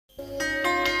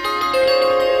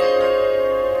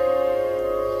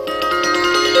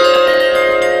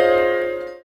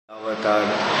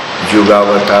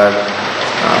Yugavatar,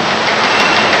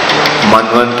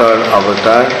 Manvantar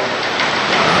Avatar,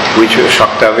 which was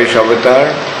Shaktavish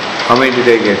Avatar. How many did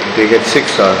they get? They get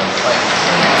 6 or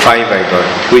 5 I got.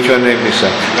 Which one I missed?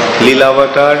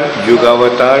 Leelavatar,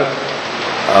 Yugavatar,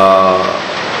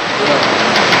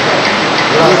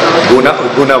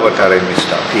 Gunavatar I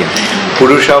missed out. Yeah.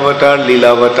 Purushavatar,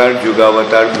 Leelavatar,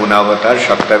 Yugavatar, Gunavatar,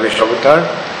 Shaktavish Avatar,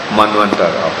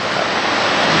 Manvantar Avatar.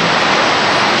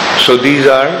 So these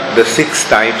are the 6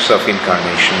 types of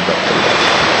incarnations of the Lord.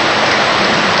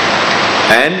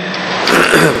 And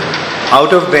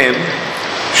out of them,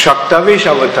 Shaktavish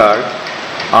Avatar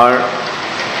are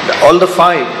all the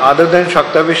 5. Other than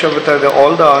Shaktavish Avatar,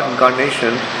 all the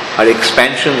incarnations are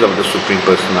expansions of the Supreme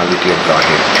Personality of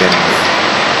Godhead generally.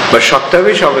 But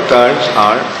Shaktavish Avatars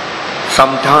are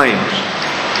sometimes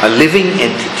a living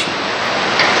entity.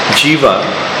 Jiva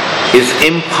is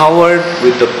empowered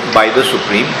by the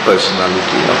Supreme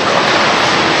Personality of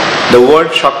Godhead. The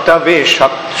word Shaktavesh,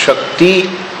 Shakti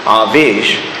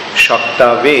Avesh,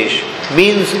 Shaktavesh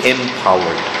means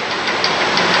empowered.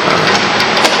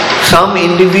 Some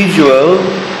individual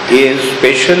is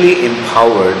specially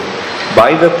empowered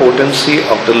by the potency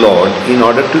of the Lord in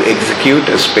order to execute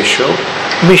a special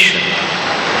mission.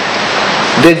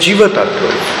 They are Jiva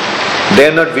Tattvas. They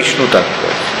are not Vishnu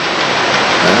Tattvas.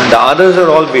 The others are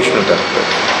all Vishnu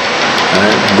Tattvas.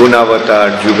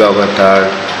 Gunavatar, Yugavatar,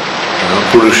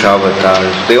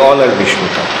 Purushavatars, they all are Vishnu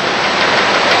Tattvas.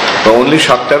 But only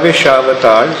Shaktavesha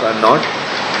avatars are not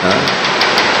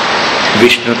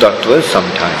Vishnu Tattvas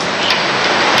sometimes.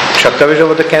 Shaktavesha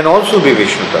avatar can also be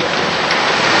Vishnu Tattva.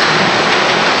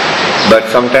 But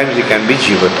sometimes he can be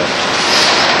Jiva Tattva.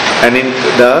 And in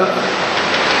the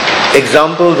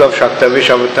examples of Shaktavish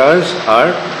avatars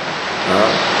are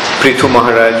Prithu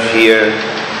Maharaj here,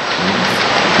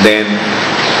 then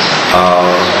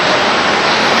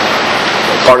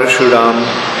Parashuram,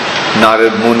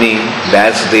 Narad Muni,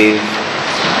 Vyasdev.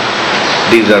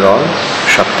 These are all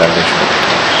Shaktavish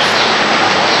avatars.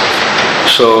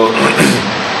 So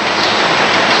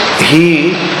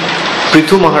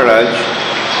Prithu Maharaj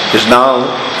is now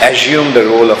assumed the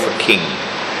role of a king.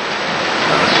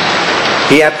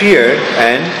 He appeared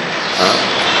and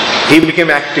he became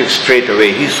active straight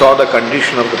away. He saw the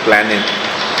condition of the planet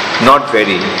not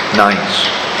very nice.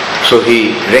 So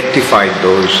he rectified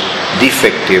those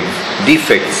defects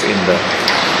in the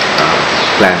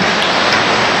planet,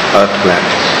 Earth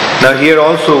planet. Now here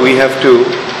also we have to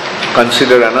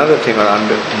consider another thing or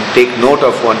take note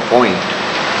of one point,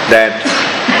 that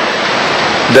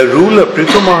the ruler,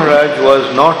 Prithu Maharaj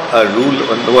was not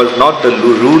the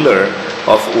ruler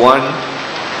of one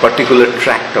particular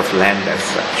tract of land as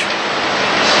such.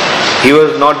 He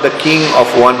was not the king of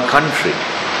one country.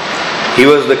 He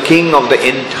was the king of the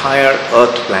entire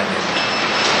earth planet.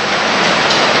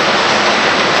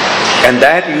 And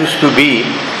that used to be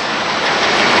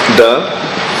the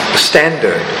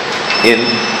standard in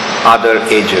other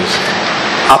ages,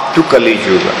 up to Kali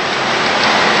Yuga.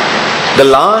 The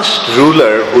last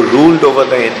ruler who ruled over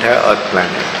the entire earth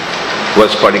planet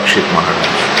was Parikshit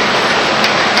Maharaj.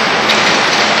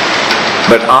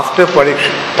 But after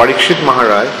Parikshit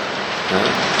Maharaj,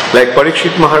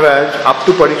 up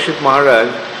to Parikshit Maharaj,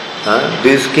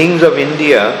 these kings of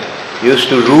India used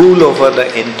to rule over the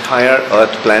entire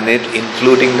earth planet,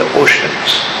 including the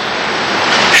oceans.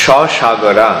 Sha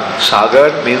Shagara,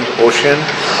 Sagar means ocean,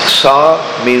 Sa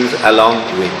means along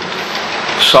with.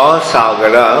 Sa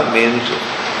Sagara means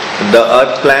the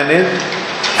earth planet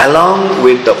along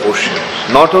with the oceans.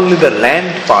 Not only the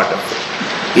land part of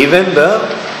it, even the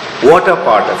water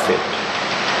part of it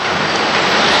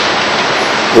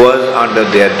was under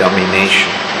their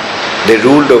domination. They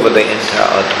ruled over the entire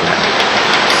earth planet.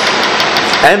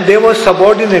 And there were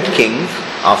subordinate kings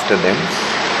after them.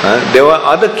 There were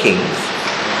other kings,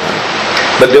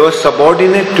 but they were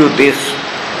subordinate to these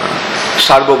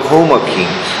Sarvabhauma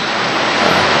kings.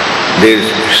 This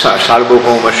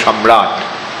Sarvabhauma Samrat.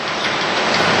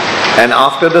 And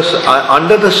under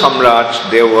the Samrats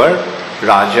there were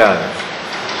Rajas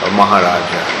or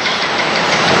Maharajas.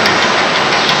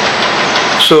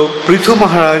 So Prithu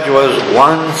Maharaj was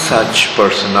one such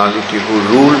personality who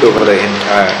ruled over the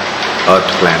entire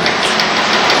earth planet.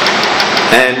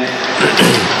 And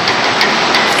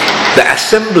the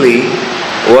assembly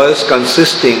was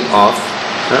consisting of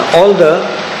all the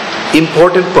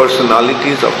important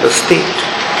personalities of the state,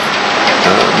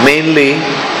 mainly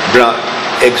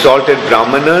exalted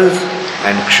Brahmanas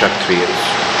and Kshatriyas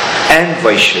and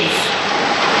Vaishyas.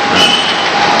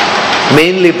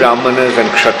 Mainly Brahmanas and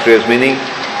Kshatriyas, meaning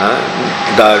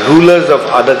the rulers of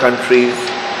other countries,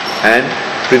 and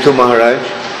Prithu Maharaj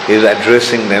he is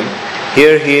addressing them.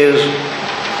 Here he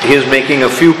is making a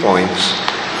few points.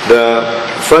 The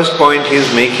first point he is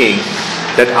making,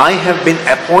 that I have been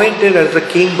appointed as a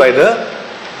king by the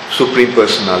Supreme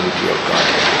Personality of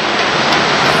Godhead.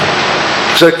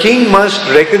 So a king must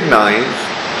recognize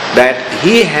that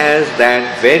he has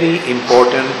that very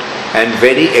important and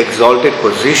very exalted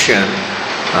position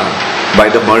by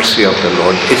the mercy of the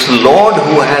Lord. It's the Lord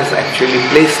who has actually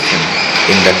placed him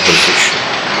in that position.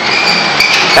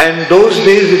 And those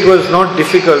days it was not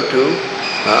difficult to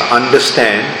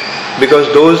understand,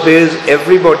 because those days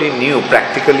everybody knew,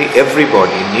 practically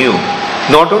everybody knew.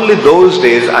 Not only those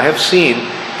days, I have seen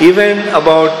even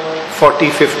about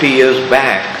 40, 50 years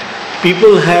back,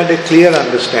 people had a clear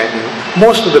understanding.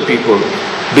 Most of the people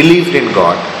believed in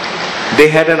God. They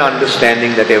had an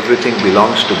understanding that everything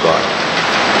belongs to God.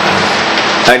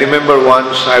 I remember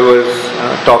once I was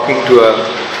talking to a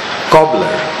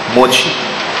cobbler, Mochi,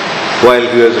 while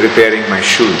he was repairing my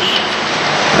shoes.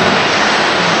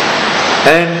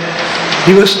 And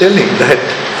he was telling that,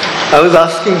 I was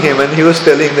asking him, and he was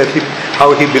telling that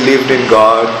how he believed in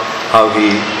God,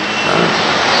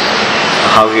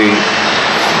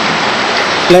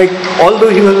 like, although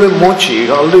he was a mochi,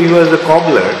 although he was a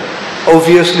cobbler,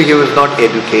 obviously he was not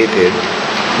educated.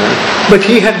 But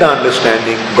he had the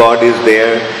understanding God is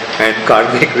there, and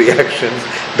karmic reactions,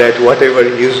 that whatever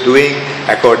he is doing,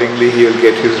 accordingly he will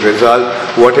get his result.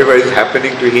 Whatever is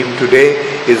happening to him today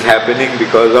is happening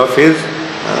because of his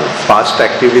past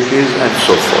activities and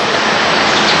so forth.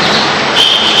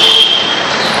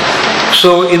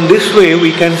 So in this way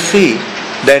we can see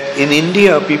that in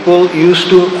India people used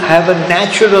to have a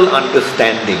natural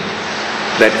understanding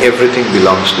that everything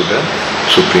belongs to the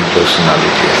Supreme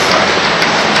Personality of God.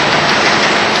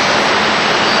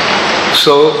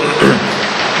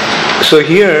 So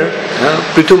here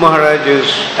Prithu Maharaj is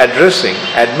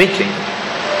admitting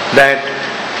that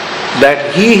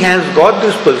he has got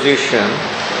this position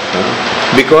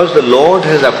because the Lord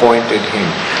has appointed him.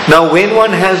 Now when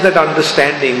one has that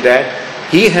understanding that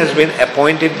he has been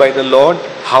appointed by the Lord,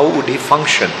 how would he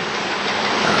function?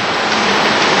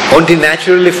 Won't he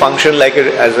naturally function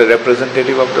as a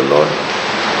representative of the Lord?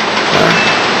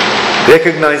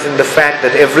 Recognizing the fact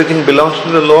that everything belongs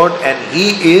to the Lord, and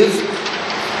he is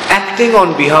acting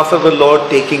on behalf of the Lord,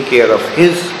 taking care of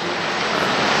his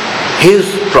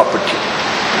property.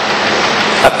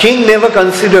 A king never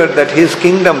considered that his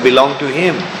kingdom belonged to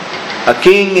him. The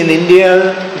kings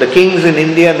in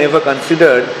India never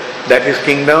considered that his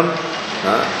kingdom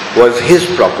was his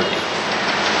property.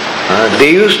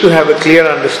 They used to have a clear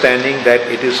understanding that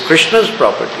it is Krishna's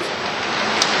property,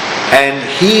 and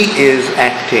he is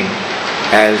acting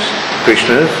as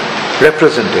Krishna's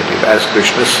representative, as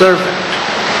Krishna's servant.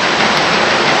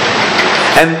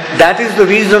 And that is the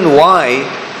reason why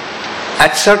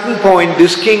at certain point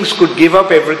these kings could give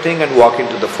up everything and walk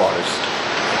into the forest.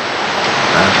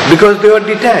 Because they were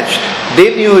detached.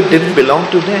 They knew it didn't belong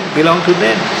to them.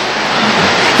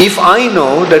 If I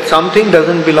know that something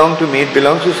doesn't belong to me, it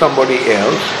belongs to somebody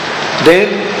else,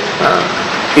 then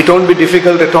it won't be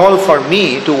difficult at all for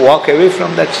me to walk away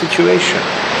from that situation,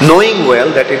 knowing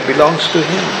well that it belongs to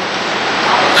him.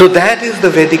 So that is the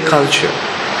Vedic culture.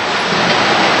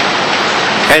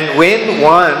 And when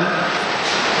one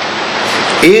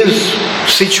is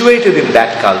situated in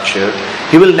that culture,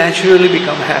 he will naturally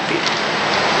become happy.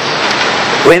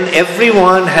 When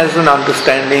everyone has an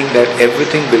understanding that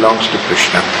everything belongs to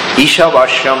Krishna.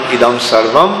 Ishavashyam idam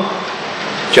sarvam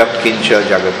jat kincha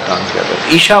jagattam jagat.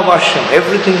 Ishavashyam,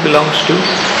 everything belongs to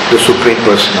the Supreme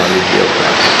Personality of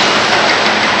God.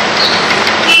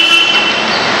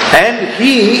 And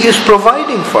he is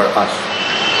providing for us.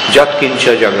 Jat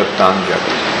kincha jagattam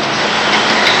jagat.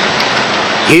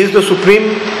 He is the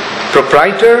Supreme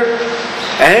Proprietor,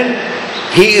 and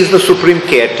he is the Supreme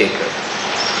Caretaker.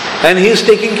 And he is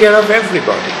taking care of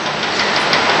everybody.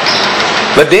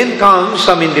 But then come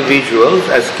some individuals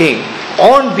as king,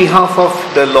 on behalf of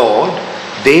the Lord,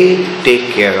 they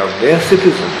take care of their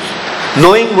citizens,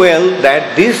 knowing well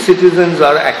that these citizens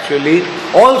are actually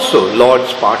also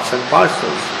Lord's parts and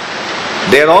parcels.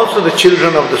 They are also the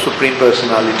children of the Supreme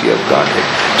Personality of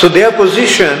Godhead. So their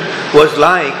position was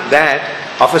like that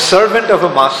of a servant of a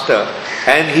master,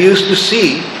 and he used to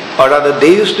see, or rather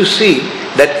they used to see,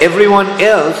 that everyone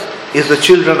else is the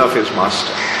children of his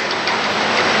master.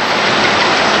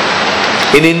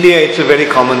 In India it's a very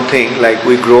common thing, like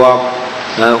we grow up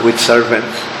with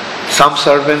servants. Some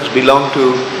servants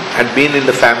had been in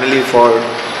the family for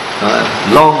a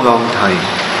long time.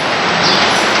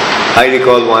 I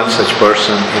recall one such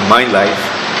person in my life,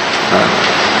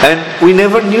 and we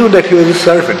never knew that he was a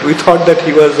servant. We thought that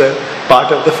he was a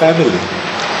part of the family.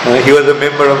 He was a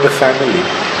member of the family.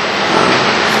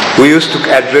 We used to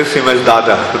address him as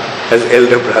Dada, as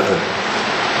elder brother.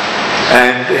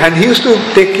 And he used to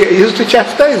take care, he used to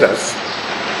chastise us.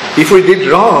 If we did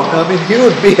wrong, he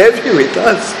would be heavy with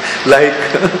us.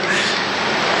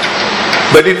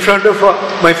 But in front of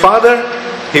my father,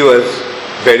 he was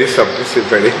very submissive,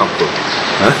 very humble.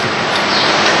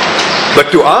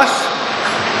 But to us,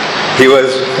 he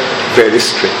was very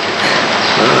strict.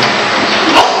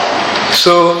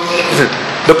 So,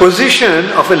 the position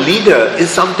of a leader is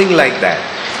something like that.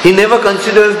 He never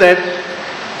considers that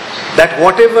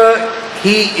whatever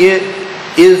he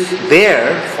is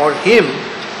there for him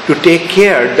to take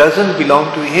care doesn't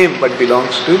belong to him but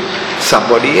belongs to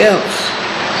somebody else.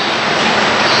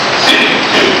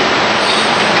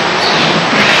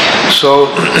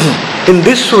 So, in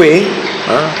this way,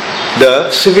 the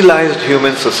civilized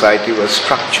human society was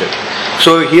structured.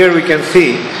 So here we can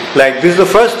see, this is the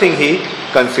first thing he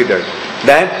considered,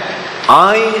 that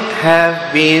I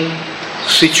have been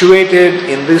situated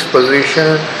in this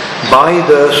position by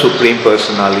the Supreme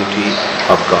Personality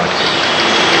of Godhead.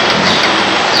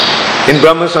 In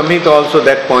Brahma Samhita also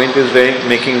that point is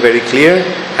making very clear,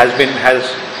 has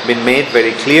been made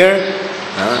very clear.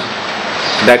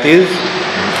 That is,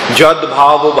 Jad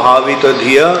bhava bhavita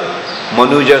dhiya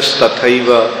manujas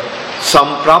tathaiva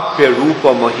samprapya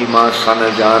rupa mahima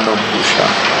sanajana bhusha.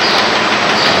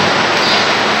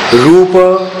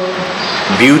 Rupa,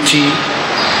 beauty,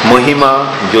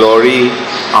 mahima, glory,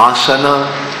 asana,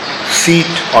 seat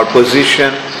or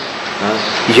position,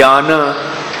 yana,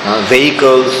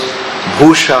 vehicles,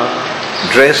 bhusha,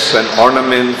 dress and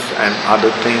ornaments and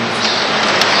other things.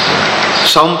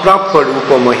 Samprapya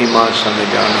rupa mahima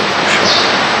sanajana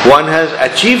bhusha. One has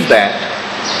achieved that.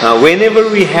 Whenever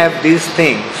we have these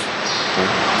things,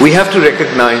 we have to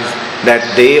recognize that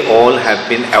they all have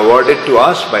been awarded to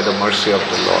us by the mercy of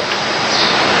the Lord.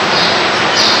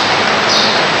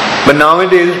 But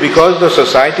nowadays, because the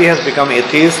society has become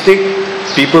atheistic,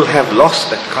 people have lost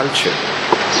that culture.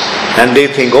 And they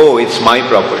think, oh, it's my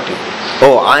property.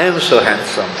 Oh, I am so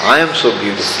handsome. I am so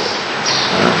beautiful.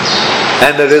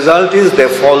 And the result is their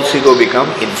false ego become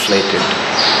inflated.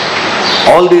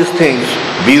 All these things,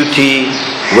 beauty,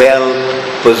 wealth,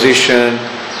 position,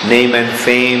 name and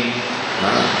fame,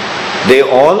 they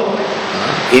all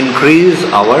increase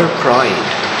our pride.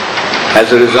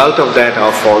 As a result of that,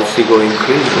 our false ego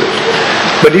increases.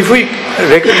 But if we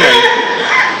recognize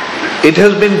it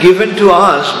has been given to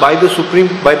us by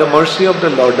the mercy of the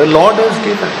Lord has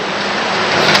given.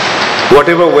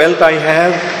 Whatever wealth I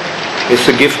have is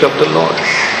a gift of the Lord.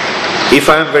 If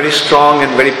I am very strong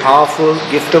and very powerful,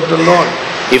 gift of the Lord.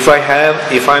 If I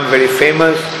am very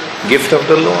famous, gift of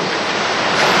the Lord.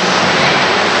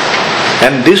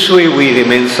 And this way we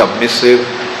remain submissive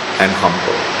and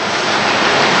humble.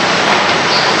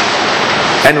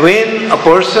 And when a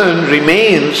person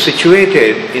remains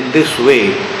situated in this way,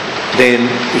 then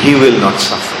he will not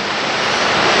suffer.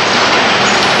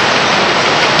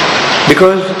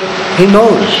 Because he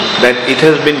knows that it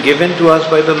has been given to us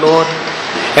by the Lord.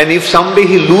 And if someday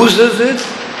he loses it,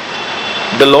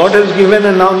 the Lord has given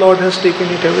and now Lord has taken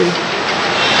it away.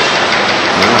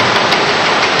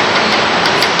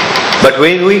 But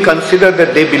when we consider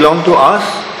that they belong to us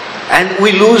and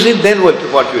we lose it, then what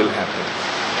will happen?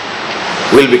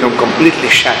 We'll become completely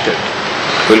shattered.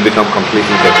 We'll become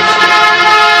completely devastated.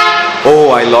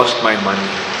 Oh, I lost my money.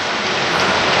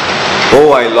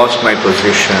 Oh, I lost my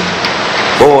position.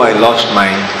 Oh, I lost my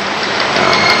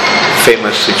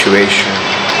famous situation.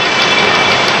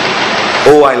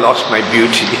 Oh, I lost my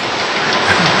beauty.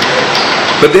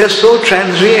 But they are so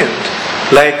transient.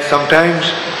 Like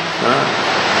sometimes,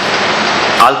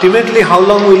 ultimately, how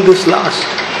long will this last?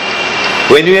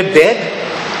 When we are dead,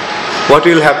 what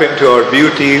will happen to our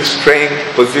beauty,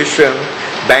 strength, position,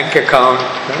 bank account?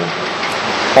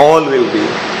 All will be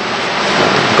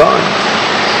gone.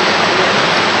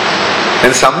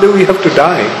 And someday we have to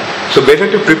die. So better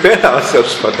to prepare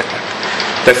ourselves for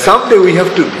that. That someday we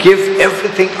have to give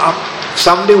everything up.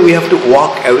 Someday we have to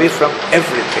walk away from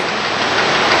everything.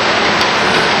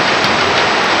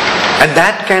 And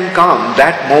that can come,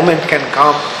 that moment can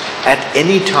come at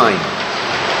any time.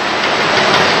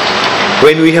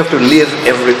 When we have to leave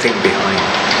everything behind.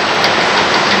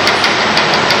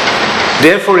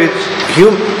 Therefore,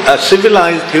 a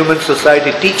civilized human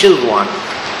society teaches one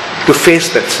to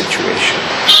face that situation.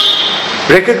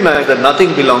 Recognize that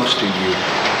nothing belongs to you.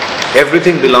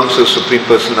 Everything belongs to the Supreme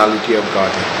Personality of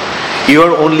Godhead. You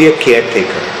are only a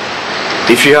caretaker.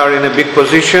 If you are in a big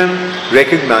position,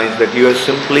 recognize that you are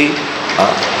simply a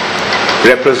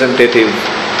representative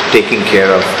taking care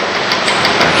of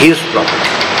his property.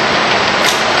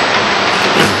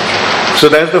 So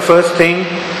that's the first thing.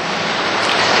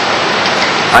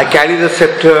 I carry the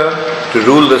scepter to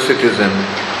rule the citizen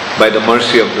by the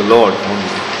mercy of the Lord only.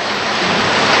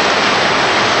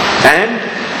 And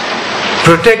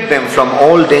protect them from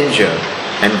all danger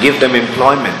and give them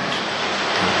employment.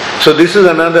 So this is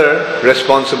another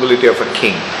responsibility of a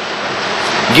king.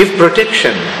 Give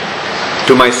protection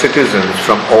to my citizens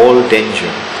from all danger.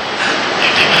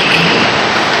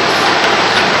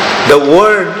 The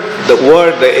word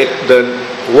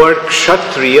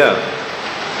kshatriya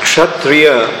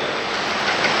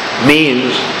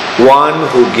means one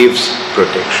who gives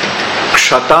protection.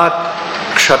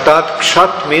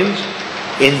 Kshat means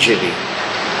injury.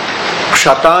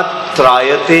 Kshatat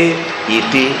trayate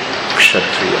iti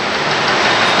kshatriya.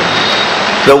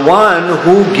 The one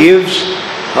who gives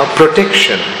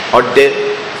protection or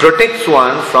protects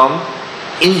one from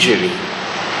injury,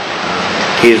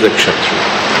 he is a kshatriya.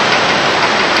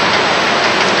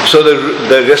 So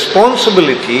the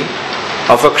responsibility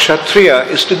of a kshatriya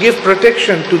is to give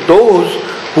protection to those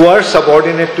who are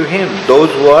subordinate to him,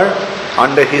 those who are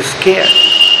under his care.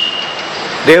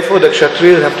 Therefore the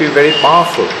kshatriyas have to be very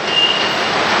powerful.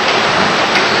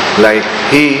 Like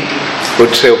he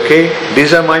would say, okay,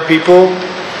 these are my people,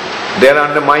 they are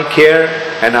under my care,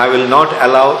 and I will not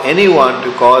allow anyone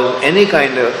to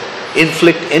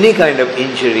inflict any kind of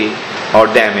injury or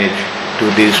damage to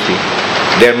these people.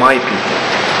 They are my people.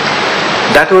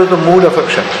 That was the mood of a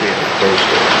kshatriya those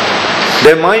days.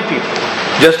 They are my people.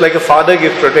 Just like a father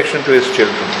gives protection to his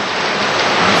children,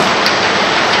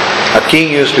 a king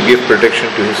used to give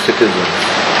protection to his citizens.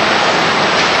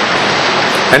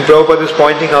 And Prabhupada is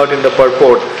pointing out in the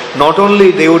purport, not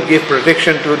only they would give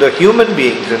protection to the human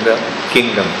beings in the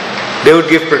kingdom, they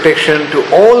would give protection to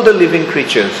all the living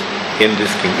creatures in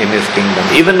his kingdom.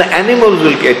 Even the animals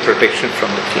will get protection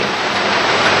from the king.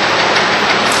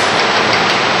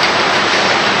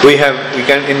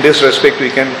 In this respect, we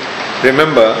can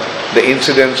remember the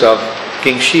incidents of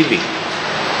King Shivi.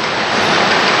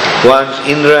 Once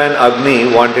Indra and Agni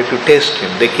wanted to test him.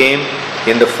 They came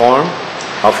in the form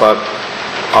of a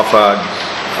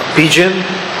pigeon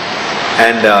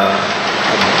and a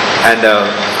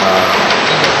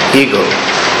eagle.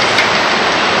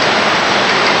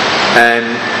 And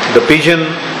the pigeon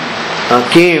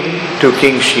came to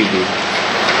King Shivi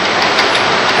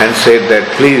and said that,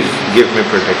 please give me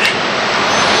protection.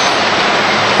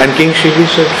 And King Shivi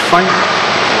said, fine.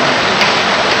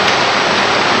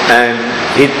 And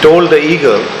he told the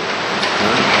eagle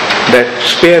that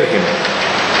spare him.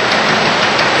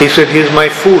 He said, he is my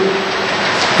food.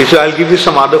 He said, I'll give you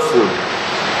some other food.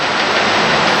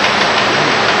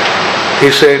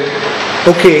 He said,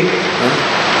 okay,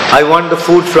 I want the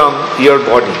food from your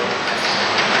body.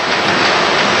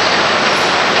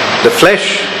 The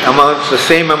flesh amounts the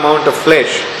same amount of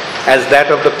flesh as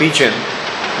that of the pigeon.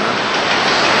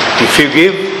 If you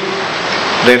give,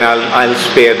 then I'll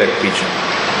spare that pigeon.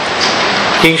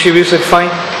 King Shivi said,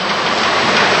 fine.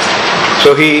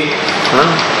 So he,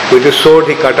 with his sword,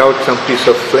 he cut out some piece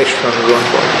of flesh from his own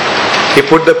body. He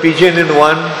put the pigeon in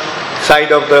one side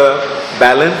of the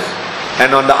balance,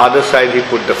 and on the other side he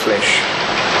put the flesh.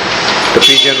 The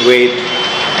pigeon weighed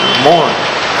more.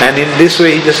 And in this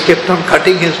way he just kept on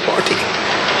cutting his body.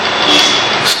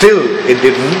 Still it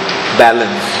didn't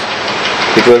balance.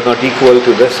 It was not equal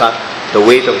to the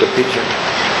weight of the pigeon.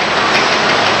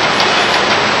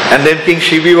 And then King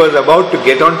Shivi was about to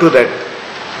get onto that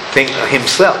thing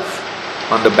himself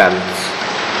on the balance,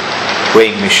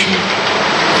 weighing machine.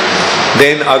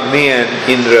 Then Agni and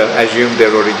Indra assumed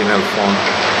their original form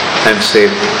and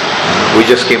said, we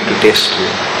just came to test you.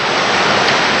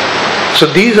 So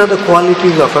these are the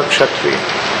qualities of a kshatriya.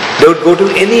 They would go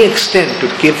to any extent to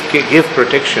give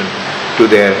protection to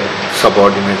their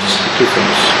subordinate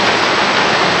citizens.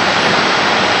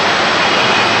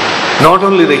 Not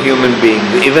only the human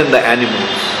beings, even the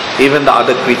animals, even the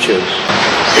other creatures.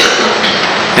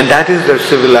 And that is their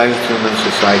civilized human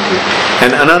society.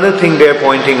 And another thing they are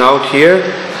pointing out here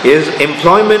is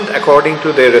employment according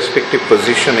to their respective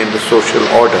position in the social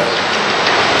order.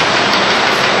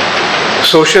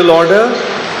 Social order,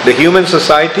 the human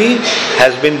society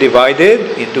has been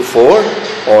divided into 4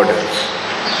 orders.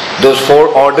 Those 4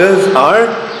 orders are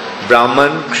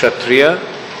Brahman, Kshatriya,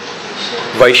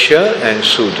 Vaishya and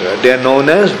Sudra. They are known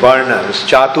as Varnas.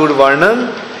 Chatur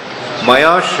Varnam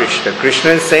Maya Shrishta.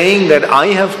 Krishna is saying that I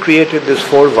have created these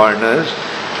 4 Varnas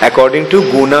according to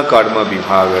Guna Karma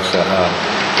Vibhagasaha,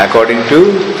 according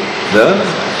to the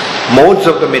modes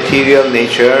of the material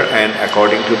nature and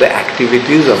according to the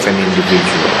activities of an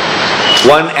individual.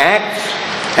 One acts,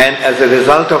 and as a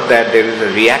result of that there is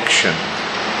a reaction.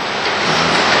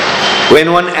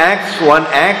 When one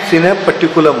acts in a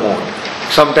particular mode.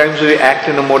 Sometimes we act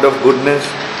in a mode of goodness,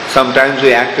 sometimes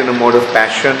we act in a mode of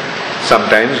passion,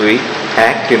 sometimes we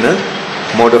act in a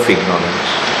mode of ignorance.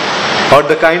 Or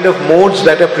the kind of modes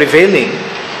that are prevailing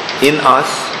in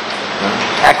us,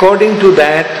 according to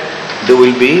that there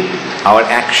will be our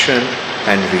action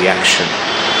and reaction.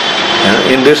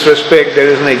 In this respect, there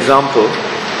is an example,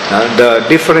 the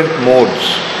different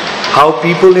modes, how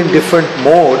people in different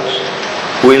modes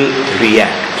will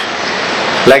react.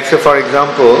 Like say for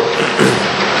example,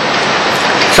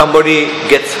 somebody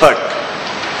gets hurt.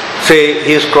 Say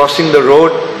he is crossing the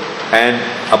road and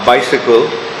a bicycle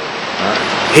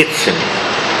hits him.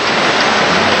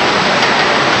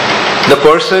 The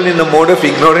person in the mode of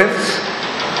ignorance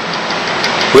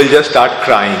will just start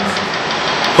crying.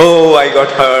 Oh, I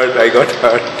got hurt.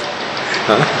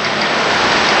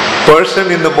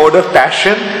 Person in the mode of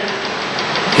passion,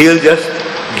 he'll just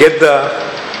get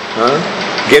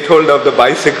hold of the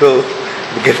bicycle,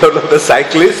 get hold of the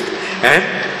cyclist and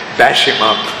bash him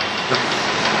up.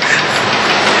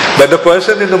 But the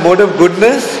person in the mode of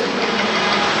goodness,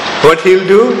 what he'll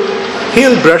do?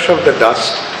 He'll brush off the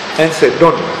dust and say,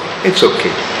 don't worry, it's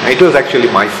okay. It was actually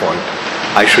my fault.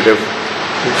 I should have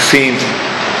seen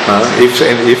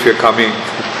if you're coming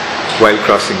while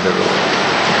crossing the road.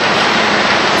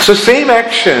 So same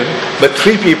action, but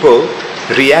three people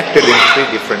reacted in three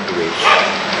different ways.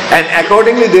 And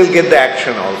accordingly they'll get the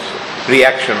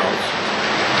reaction also.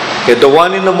 Okay, the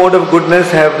one in the mode of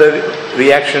goodness have the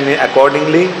reaction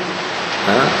accordingly,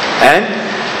 and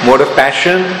mode of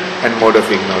passion and mode of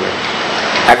ignorance.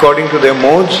 According to their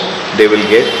modes, they will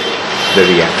get the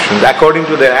reactions. According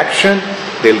to their action,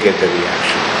 they'll get the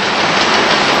reaction.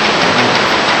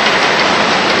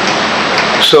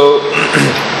 So,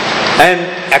 and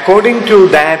according to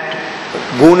that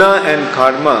guna and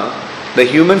karma, the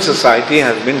human society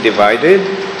has been divided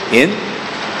in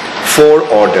 4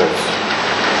 orders.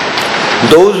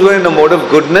 Those who are in the mode of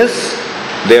goodness,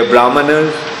 they are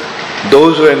brahmanas.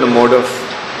 Those who are in the mode of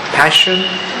passion,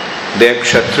 they are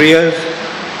kshatriyas.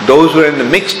 Those who are in the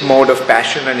mixed mode of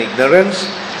passion and ignorance,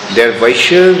 they are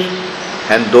vaishyas.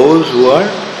 And those who are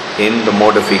in the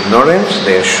mode of ignorance,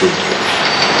 they are shudras.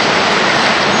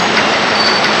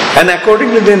 And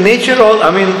according to their nature,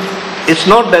 it's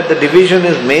not that the division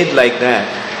is made like that.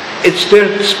 It's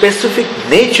their specific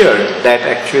nature that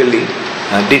actually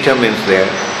determines their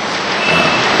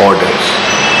orders.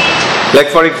 Like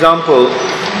for example,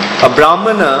 a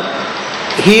brahmana,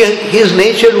 his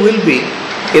nature will be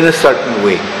in a certain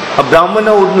way. A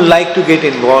brahmana wouldn't like to get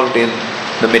involved in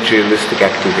the materialistic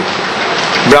activity.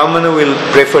 Brahmana will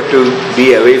prefer to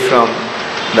be away from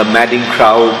the madding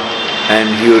crowd, and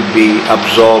he would be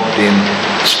absorbed in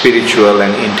spiritual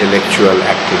and intellectual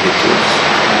activities.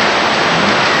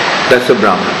 That's a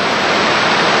brahmana.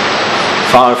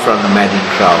 Far from the madding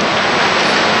crowd.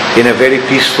 In a very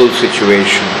peaceful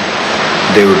situation,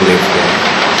 they would live there.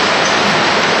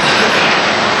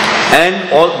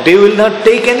 And they will not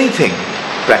take anything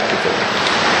practically.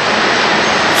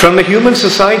 From the human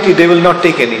society, they will not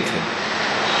take anything.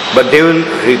 But they will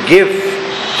give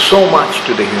so much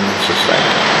to the human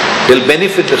society. They'll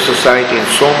benefit the society in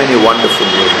so many wonderful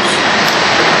ways.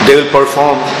 They will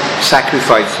perform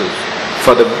sacrifices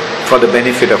for the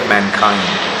benefit of mankind.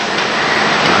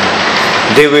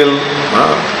 They will,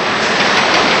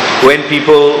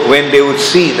 when they would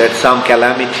see that some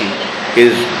calamity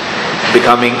is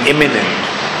becoming imminent,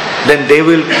 then they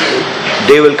will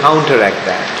counteract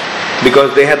that,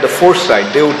 because they had the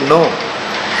foresight. They would know,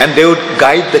 and they would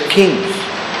guide the kings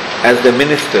as the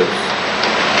ministers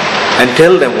and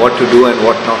tell them what to do and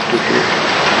what not to do.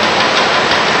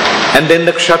 And then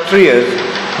the kshatriyas,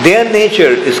 their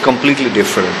nature is completely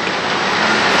different.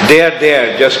 They are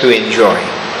there just to enjoy.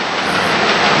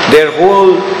 Their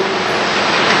whole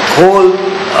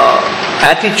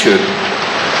attitude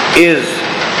is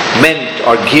meant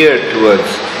or geared towards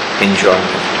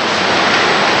enjoyment.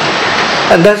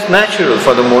 And that's natural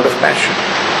for the mode of passion.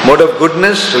 Mode of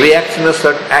goodness acts in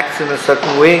a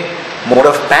certain way. Mode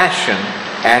of passion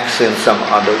acts in some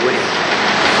other way.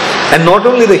 And not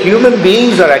only the human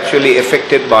beings are actually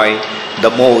affected by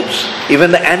the modes, even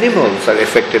the animals are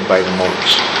affected by the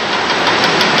modes.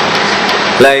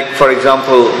 Like for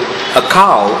example, a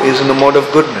cow is in the mode of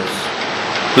goodness.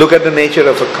 Look at the nature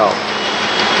of a cow.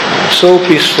 So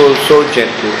peaceful, so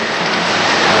gentle.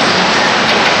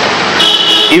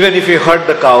 Even if you hurt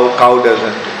the cow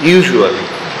doesn't usually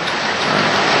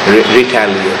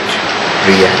retaliate,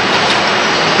 react.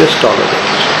 Just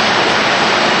tolerates.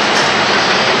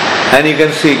 And you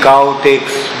can see cow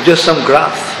takes just some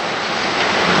grass,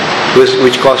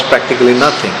 which costs practically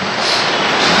nothing.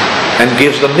 and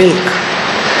gives the milk.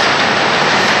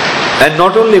 And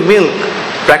not only milk,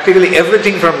 practically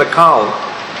everything from the cow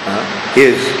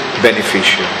is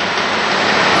beneficial.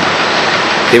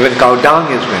 Even cow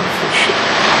dung is beneficial.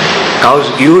 Cow's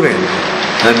urine.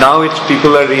 And now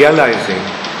people are realizing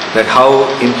that how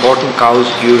important cow's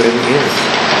urine is.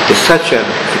 It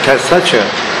has such an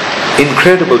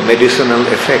incredible medicinal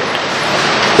effect.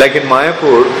 Like in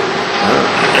Mayapur,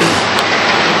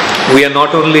 we are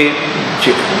not only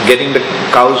getting the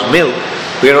cow's milk,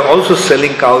 we are also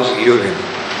selling cow's urine.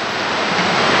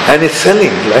 And it's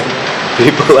selling, like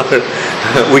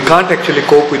we can't actually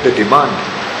cope with the demand.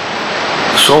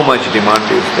 So much demand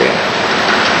is there.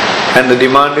 And the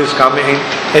demand is coming.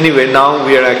 Anyway, now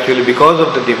we are actually, because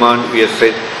of the demand, we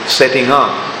are setting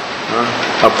up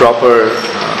a proper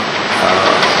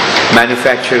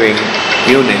manufacturing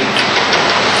unit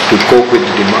to cope with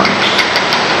the demand.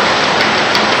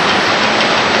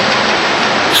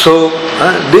 So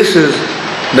this is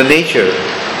the nature,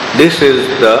 this is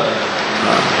the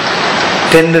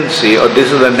tendency, or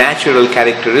this is the natural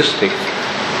characteristic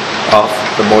of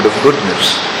the mode of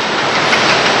goodness.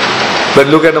 But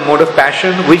look at the mode of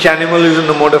passion. Which animal is in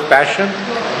the mode of passion?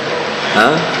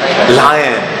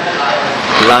 Lion.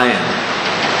 Lion.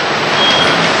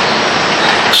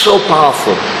 So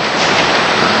powerful.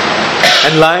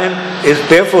 And lion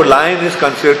is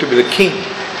considered to be the king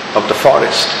of the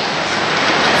forest.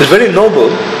 It's very noble.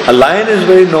 A lion is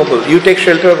very noble. You take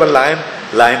shelter of a lion,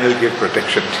 lion will give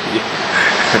protection to you.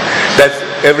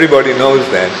 Everybody knows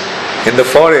that. In the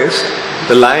forest,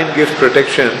 the lion gives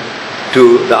protection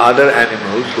to the other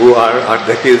animals who are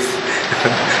under his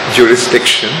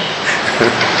jurisdiction.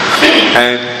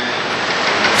 And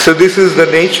so this is the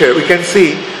nature. We can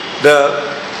see the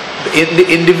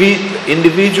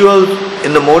individuals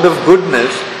in the mode of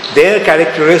goodness, their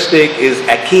characteristic is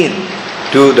akin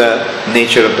to the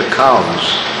nature of the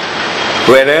cows.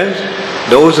 Whereas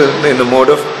those in the mode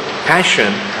of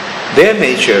passion, their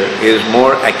nature is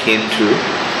more akin to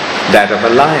that of a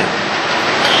lion.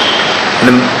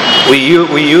 We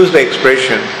use the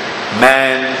expression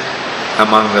man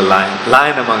among the lion,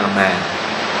 lion among a man.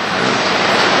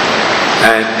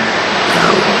 And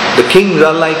the kings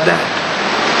are like that.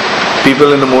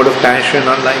 People in the mode of passion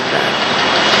are like that.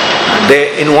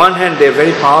 In one hand they are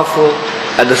very powerful,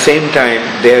 at the same time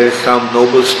there is some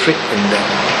noble streak in them.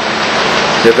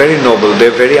 They are very noble, they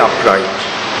are very upright,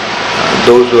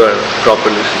 those who are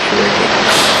properly situated.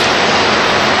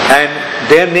 And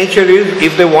their nature is,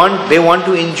 if they want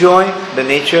to enjoy the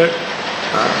nature,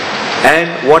 and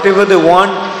whatever they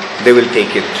want, they will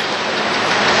take it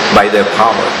by their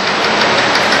power.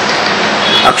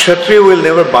 A Kshatriya will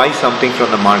never buy something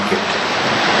from the market.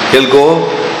 He'll go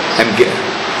and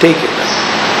take it.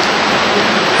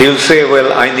 He'll say,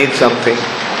 well, I need something.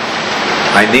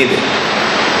 I need it.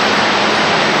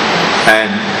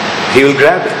 And he'll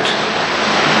grab it.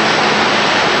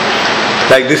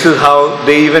 Like this is how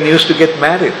they even used to get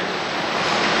married.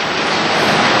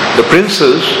 The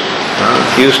princes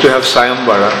used to have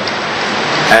Sayambara,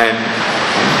 and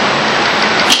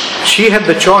she had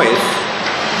the choice,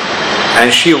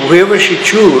 and whoever she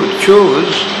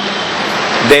chose,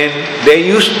 then they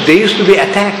used to be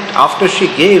attacked after she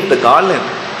gave the garland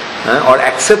or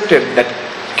accepted that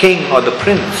king or the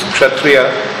prince,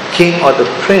 Kshatriya king or the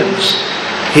prince.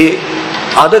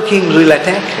 Other kings will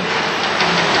attack him.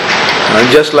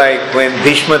 Just like when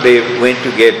Bhishma Dev went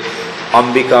to get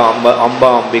Amba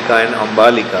Ambika and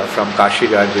Ambalika from Kashi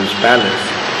Raja's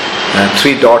palace,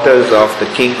 3 daughters of the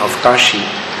king of Kashi,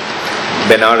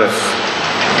 Benares.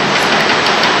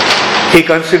 He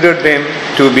considered them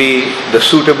to be the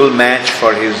suitable match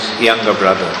for his younger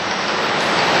brother,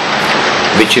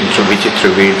 Vichitra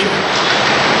Virja.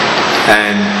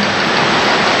 And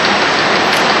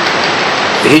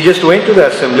he just went to the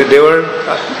assembly. They were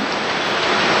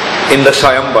in the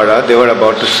Sayambara, they were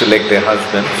about to select their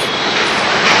husbands.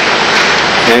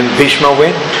 And Bhishma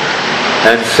went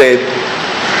and said,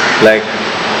 like,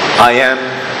 I am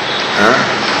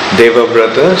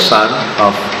Devabrata, son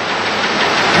of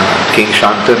King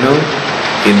Shantanu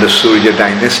in the Surya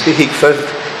dynasty. He first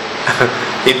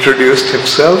introduced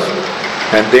himself,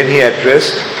 and then he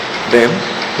addressed them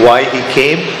why he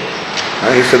came.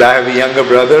 He said, I have a younger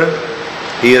brother.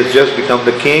 He has just become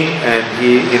the king, and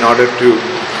in order to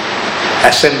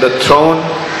ascend the throne,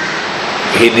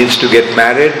 he needs to get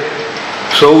married.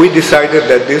 So we decided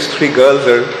that these 3 girls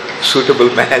are suitable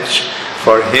match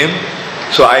for him.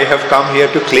 So I have come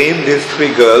here to claim these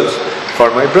 3 girls for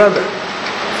my brother.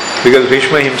 Because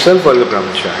Bhishma himself was a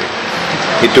brahmachari.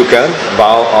 He took a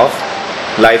vow of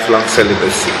lifelong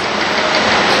celibacy.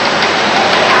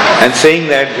 And saying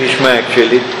that, Bhishma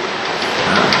actually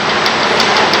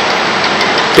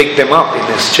picked them up in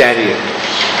his chariot.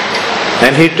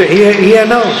 And he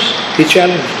announced, he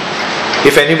challenged,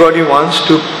 if anybody wants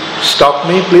to stop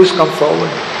me, please come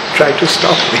forward, try to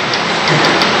stop me.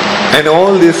 And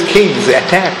all these kings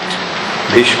attacked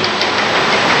Bhishma.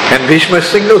 And Bhishma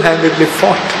single-handedly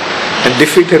fought and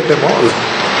defeated them all.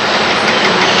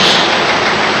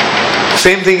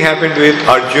 Same thing happened with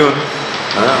Arjun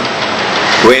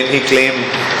when he claimed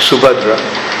Subhadra.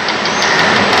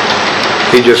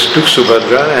 He just took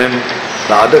Subhadra and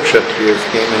the other Kshatriyas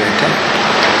came and attacked.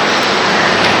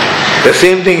 The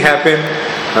same thing happened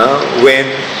when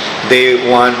they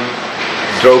won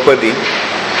Draupadi.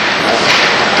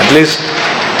 At least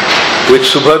with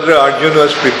Subhadra, Arjun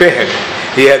was prepared.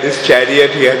 He had his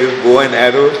chariot, he had his bow and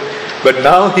arrow. But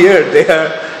now here they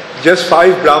are just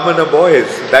 5 Brahmana boys.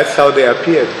 That's how they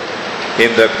appeared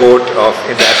in the court of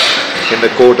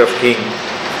King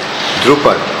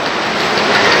Drupad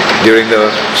during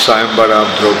the Sayambara of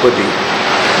Draupadi.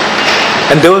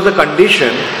 And there was a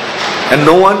condition, and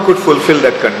no one could fulfill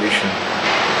that condition.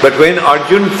 But when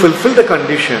Arjun fulfilled the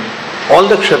condition, all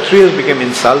the Kshatriyas became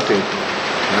insulted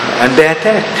and they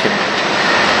attacked him.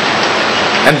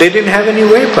 And they didn't have any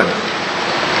weapon.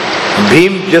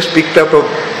 Bhim just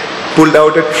pulled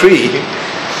out a tree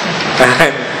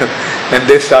and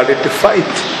they started to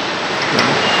fight.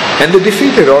 And they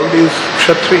defeated all these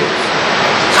Kshatriyas.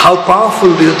 How powerful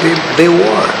they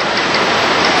were.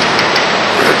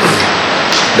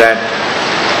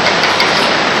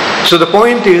 So the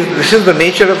point is, this is the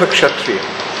nature of a Kshatriya.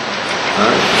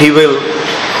 He will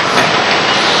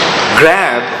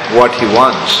grab what he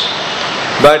wants.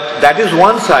 But that is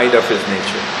one side of his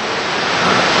nature.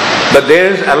 But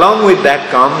along with that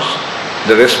comes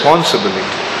the responsibility,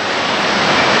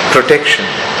 protection.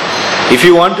 If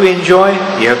you want to enjoy,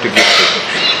 you have to give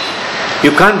protection.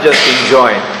 You can't just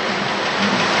enjoy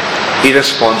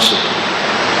irresponsibly.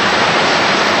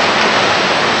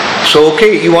 So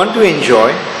you want to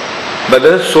enjoy, but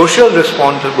the social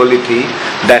responsibility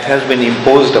that has been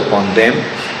imposed upon them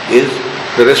is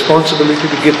the responsibility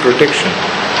to give protection.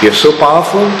 You're so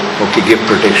powerful, give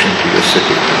protection to your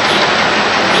citizens.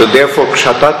 So therefore,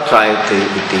 kshatratrayate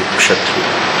iti kshatriya.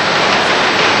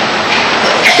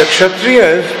 The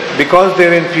Kshatriyas, because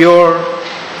they're in pure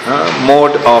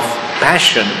mode of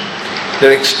passion,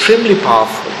 they're extremely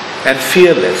powerful and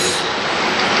fearless.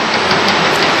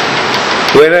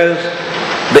 Whereas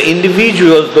the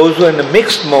individuals, those who are in a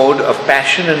mixed mode of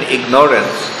passion and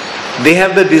ignorance, they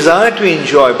have the desire to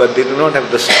enjoy, but they do not have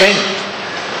the strength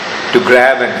to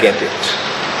grab and get it.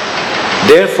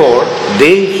 Therefore,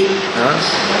 they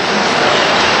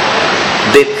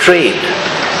trade.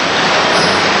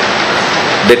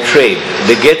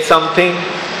 They get something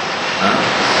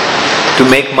to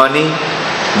make money.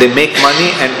 They make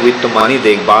money, and with the money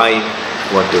they buy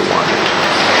what they want.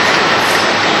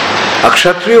 A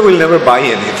Kshatriya will never buy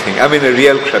anything. I mean, a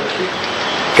real Kshatriya.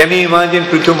 Can you imagine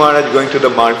Prithu Maharaj going to the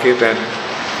market and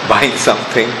buying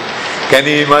something? Can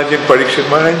you imagine Parikshit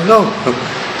Maharaj? No.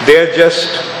 They are just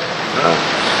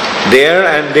there,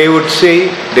 and they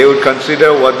would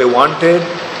consider what they wanted,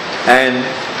 and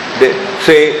they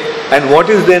say, and what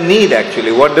is their need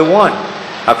actually, what they want.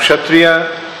 A Kshatriya,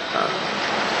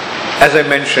 as I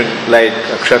mentioned, like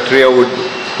a Kshatriya would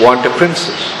want a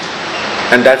princess,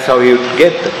 and that's how he would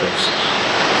get the princess.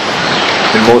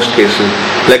 In most cases,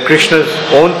 like Krishna's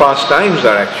own pastimes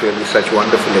are actually such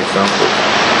wonderful examples.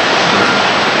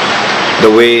 The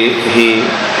way he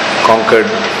conquered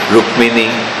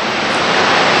Rukmini,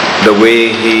 the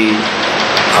way he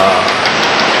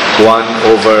won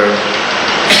over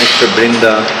Mr.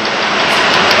 Brinda,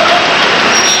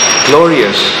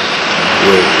 glorious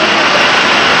way.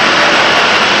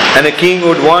 And a king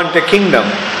would want a kingdom.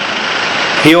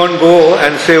 He won't go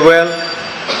and say, well,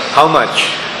 how much?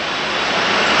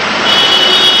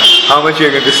 How much are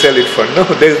you going to sell it for? No,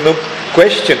 there is no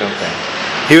question of that.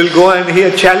 He will go and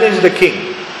he'll challenge the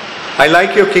king. I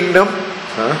like your kingdom,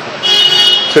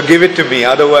 so give it to me,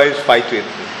 otherwise fight with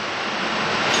me.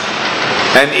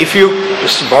 And if you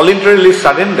voluntarily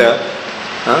surrender,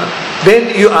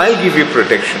 then I'll give you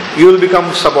protection. You will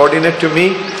become subordinate to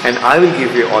me, and I will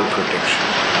give you all protection.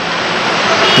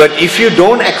 But if you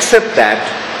don't accept that,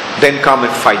 then come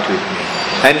and fight with me.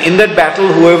 And in that battle,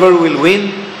 whoever will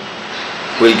win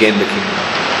will gain the kingdom.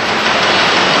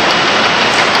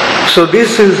 So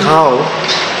this is how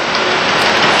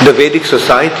the Vedic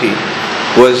society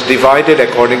was divided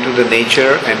according to the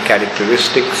nature and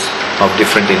characteristics of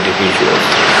different individuals.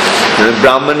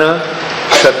 Brahmana,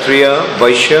 Kshatriya,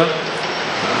 Vaishya.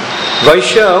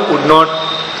 Vaishya would not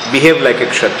behave like a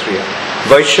Kshatriya.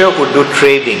 Vaishya would do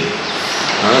trading.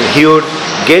 He would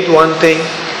get one thing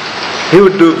He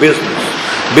would do business.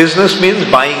 Business means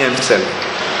buying and selling.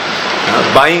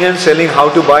 Buying and selling, how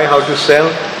to buy, how to sell.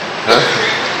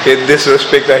 In this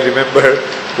respect, I remember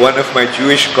one of my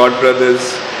Jewish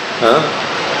godbrothers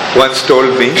once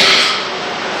told me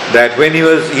that when he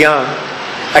was young,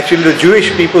 actually the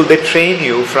Jewish people, they train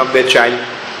you from their childhood,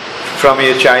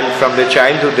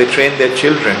 they train their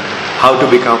children how to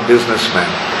become businessmen.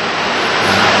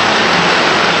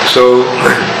 So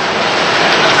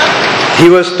he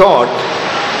was taught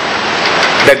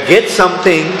that get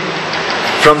something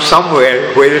from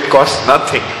somewhere where it costs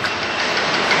nothing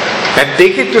and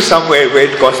take it to somewhere where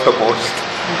it costs the most.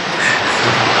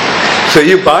 So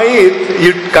you buy it,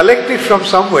 you collect it from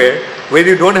somewhere where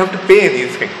you don't have to pay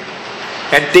anything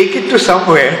and take it to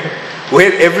somewhere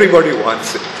where everybody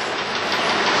wants it.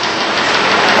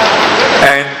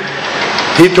 And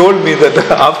he told me that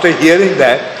after hearing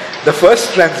that, the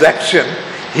first transaction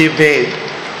he made,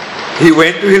 he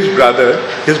went to his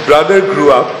brother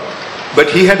grew up, but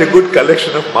he had a good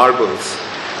collection of marbles.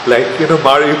 Like, you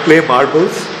play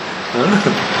marbles?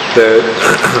 The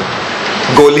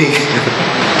goli.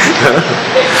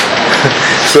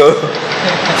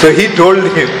 So he told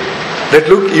him that,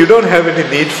 look, you don't have any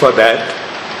need for that,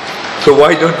 so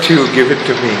why don't you give it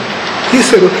to me? He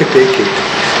said, okay, take it.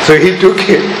 So he took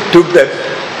that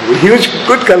huge,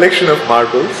 good collection of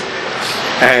marbles,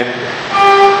 and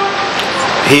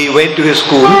he went to his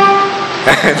school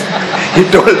and he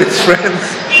told his friends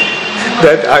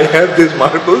that I have these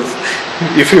marbles.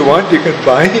 If you want, you can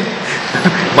buy.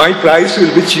 My price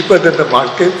will be cheaper than the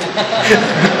market.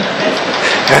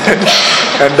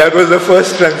 and that was the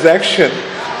first transaction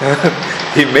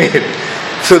he made.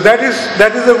 So that is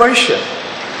a Vaishya.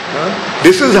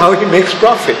 This is how he makes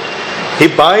profit. He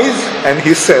buys and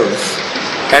he sells.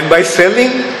 And by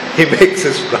selling, he makes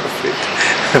his profit.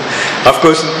 Of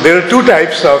course, there are two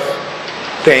types of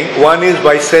thing. One is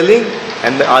by selling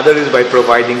and the other is by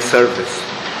providing service.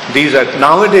 These are,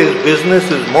 nowadays, business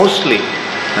is mostly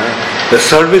the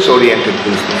service-oriented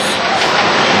business.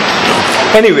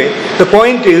 Anyway, the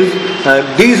point is,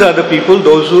 these are the people,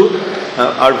 those who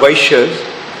are Vaishyas,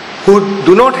 who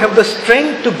do not have the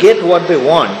strength to get what they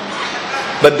want,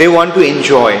 but they want to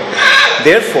enjoy.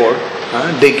 Therefore,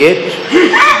 they get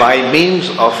by means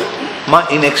of,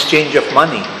 in exchange of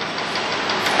money.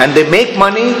 And they make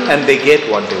money and they get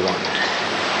what they want.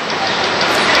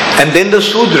 And then the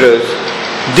Sudras,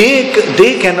 they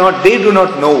do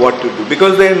not know what to do.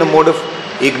 Because they are in the mode of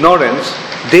ignorance,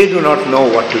 they do not know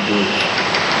what to do.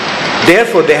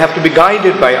 Therefore, they have to be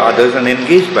guided by others and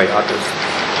engaged by others.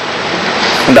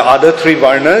 And the other three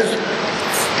Varnas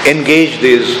engage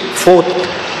this fourth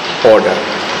order.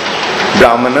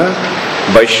 Brahmana,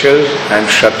 Vaishyas and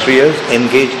Kshatriyas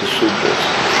engage the Sudras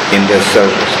in their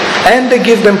service. And they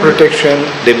give them protection,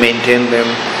 they maintain them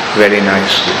very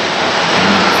nicely.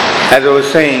 As I was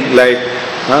saying,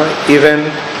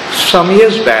 even some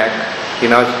years back,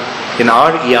 in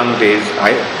our young days,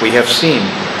 we have seen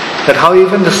that how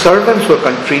even the servants were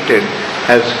treated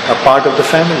as a part of the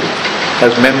family,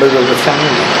 as members of the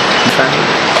family.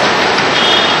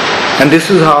 And this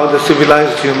is how the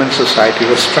civilized human society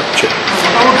was structured.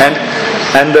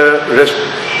 And the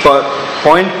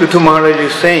point Prithu Maharaj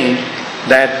is saying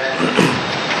that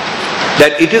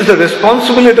it is the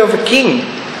responsibility of a king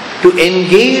to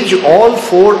engage all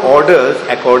four orders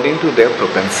according to their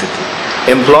propensity.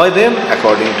 Employ them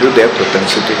according to their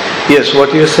propensity. Yes,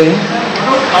 what you are saying?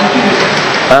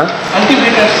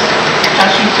 Cultivators.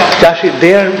 Chashi,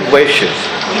 they are Vaishyas.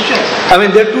 I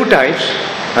mean, there are two types.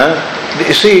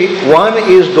 You see, one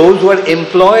is those who are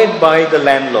employed by the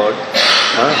landlord.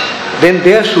 Then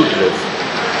they are Sudras.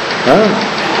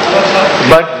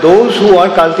 But those who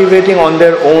are cultivating on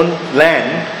their own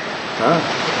land,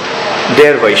 they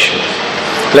are Vaishyas.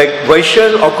 Like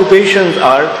Vaishyas' occupations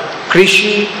are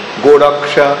Krishi,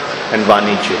 Godaksha and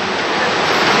Vanijya.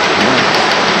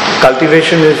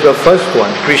 Cultivation is the first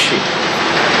one, Krishi.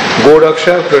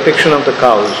 Godaksha, protection of the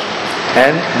cows,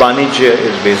 and Vanijya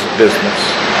is business.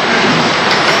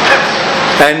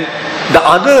 And the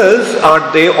others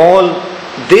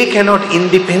they cannot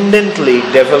independently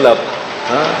develop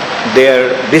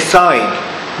decide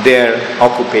their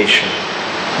occupation.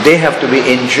 They have to be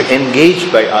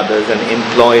engaged by others and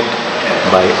employed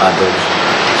by others.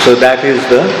 So that is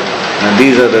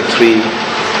these are the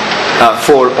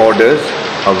four orders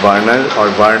of Varnas or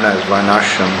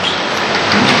Varnashrams.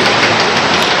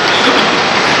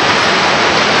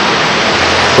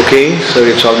 Okay, so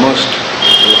it's almost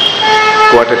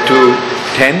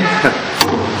 10:15.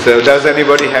 So does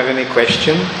anybody have any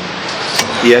question?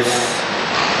 Yes.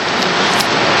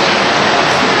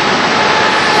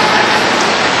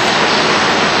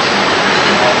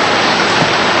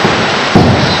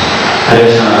 Thank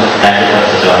you for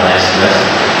such a nice class.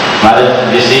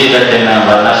 Maharaj, we see that in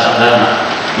Varnashram Dharma,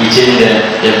 each and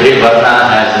every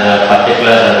Varna has a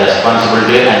particular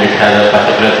responsibility and it has a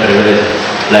particular privilege.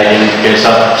 Like in case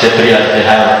of Kshatriyas, they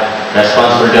have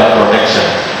responsibility of protection.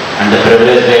 And the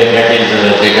privilege they get is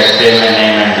they get fame and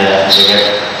name and they get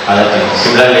other things.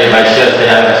 Similarly, Vaishyas,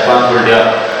 they have responsibility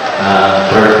of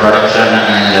production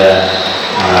and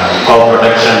cow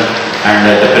protection. And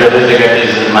the privilege they get is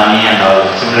money and all.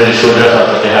 Similarly, Shudras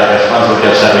also, they have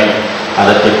responsibility of serving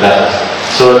other two classes.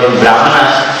 So in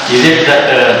Brahmanas, is it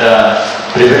that the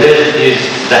privilege is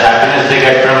the happiness they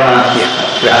get from knowledge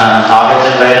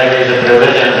and vairagya is the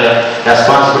privilege and the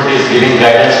responsibility is giving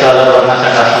guidance to other varnas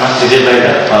and ashramas? Is it like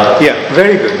that? Yeah,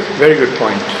 very good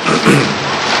point.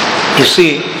 You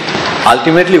see,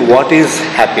 ultimately what is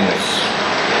happiness?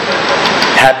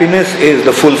 Happiness is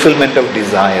the fulfillment of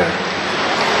desire.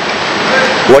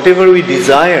 Whatever we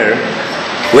desire,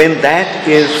 when that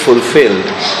is fulfilled,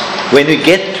 when we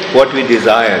get what we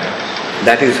desired,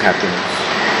 that is happiness.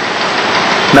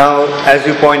 Now, as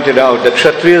you pointed out, the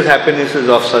Kshatriya's happiness is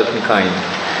of certain kind.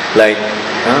 Like,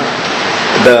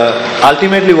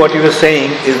 ultimately what you were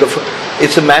saying is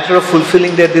it's a matter of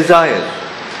fulfilling their desires.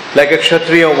 Like a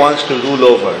Kshatriya wants to rule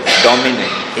over,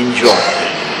 dominate, enjoy.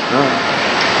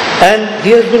 And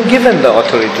he has been given the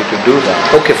authority to do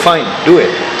that. Okay, fine, do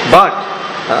it. But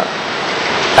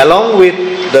along with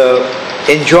the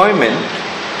enjoyment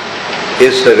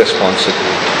is the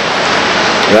responsibility,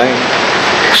 right?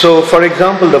 So, for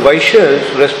example, the Vaishya's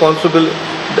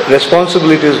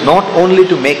responsibility is not only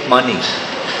to make money.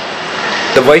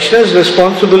 The Vaishya's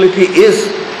responsibility is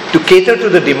to cater to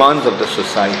the demands of the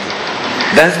society.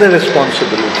 That's the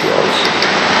responsibility also.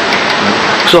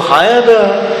 So, higher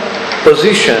the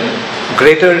position,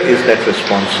 greater is that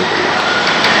responsibility.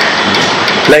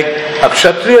 Like a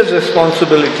Kshatriya's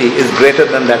responsibility is greater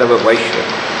than that of a Vaishya.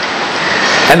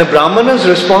 And a Brahmana's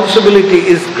responsibility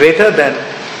is greater than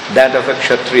that of a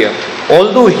Kshatriya.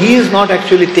 Although he is not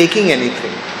actually taking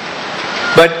anything.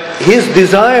 But his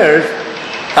desires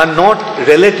are not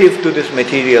relative to this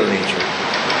material nature.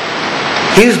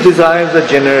 His desires are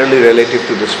generally relative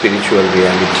to the spiritual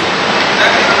reality.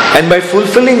 And by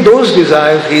fulfilling those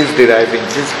desires, he is deriving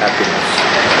his happiness.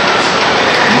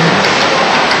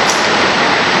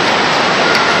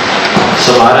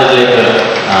 So Maharaj, I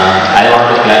want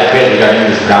to clarify regarding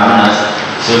this Brahmanas.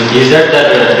 So is that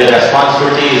their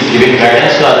responsibility is giving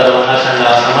guidance to other varnas and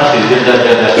ashramas? Is it that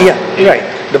their responsibility? Yeah, right.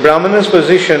 The Brahmana's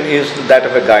position is that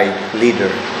of a guide,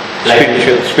 leader,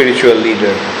 spiritual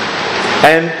leader.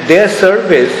 And their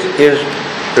service is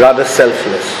rather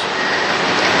selfless.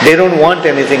 They don't want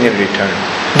anything in return.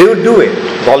 They would do it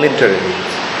voluntarily.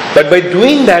 But by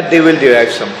doing that, they will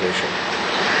derive some pleasure.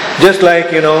 Just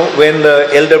like, when the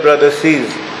elder brother sees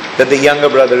that the younger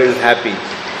brother is happy,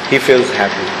 he feels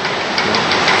happy.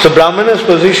 So Brahmana's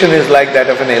position is like that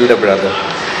of an elder brother.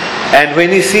 And when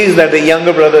he sees that the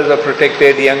younger brothers are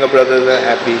protected, the younger brothers are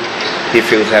happy, he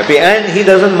feels happy. And he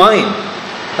doesn't mind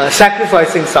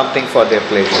sacrificing something for their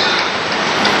pleasure.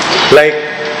 Like,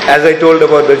 as I told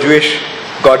about the Jewish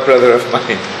god brother of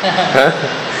mine.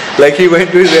 Like he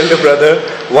went to his elder brother,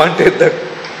 wanted the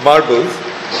marbles,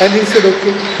 and he said,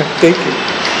 okay, take it.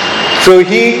 So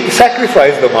he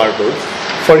sacrificed the marbles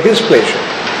for his pleasure.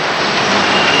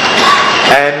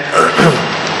 And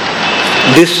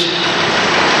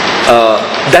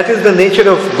that is the nature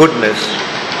of goodness.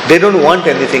 They don't want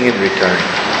anything in return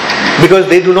because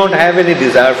they do not have any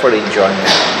desire for enjoyment.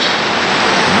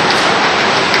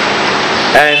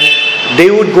 And they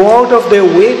would go out of their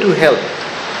way to help.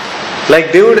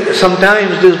 Like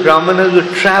sometimes these Brahmanas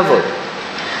would travel.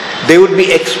 They would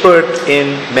be expert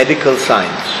in medical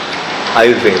science,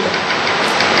 Ayurveda.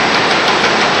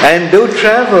 And they would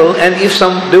travel, and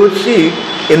they would see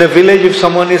in a village if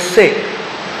someone is sick,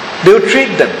 they would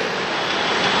treat them.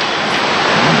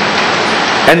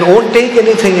 And won't take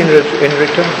anything in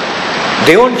return.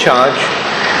 They won't charge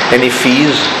any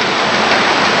fees.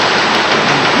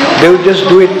 They would just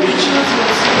do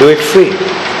it free.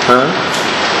 Huh?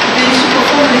 They used to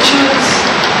perform rituals.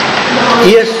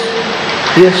 Yes.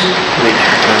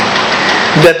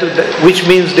 Which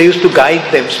means they used to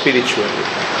guide them spiritually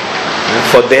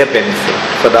for their benefit,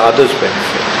 for the others'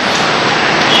 benefit.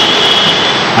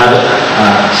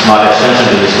 Small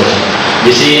extension to this question.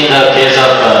 We see in the case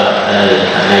of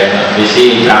we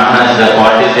see Brahmanas, the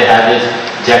qualities they have is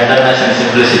gentleness and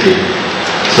simplicity.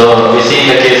 So we see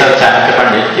in the case of Chanakya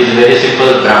Pandit, he is a very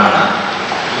simple Brahmana.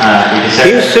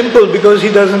 He is simple because he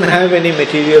doesn't have any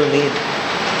material need.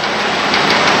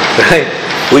 Right?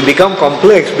 We become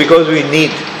complex because we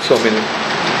need so many.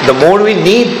 The more we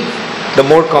need, the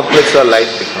more complex our life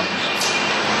becomes.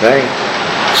 Right?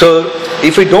 So,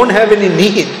 if we don't have any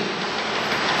need,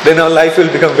 then our life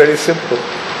will become very simple.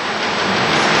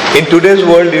 In today's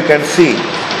world, you can see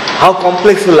how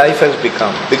complex the life has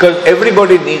become, because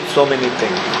everybody needs so many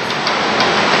things.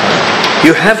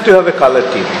 You have to have a color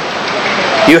TV.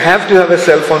 You have to have a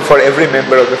cell phone for every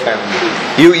member of the family.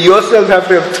 You yourself have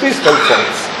to have 3 cell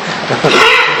phones.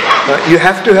 You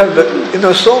have to have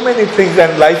so many things,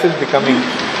 and life is becoming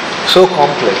so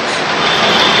complex.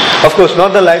 Of course,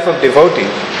 not the life of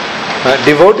devotees.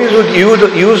 Devotees would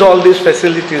use all these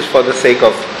facilities for the sake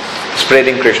of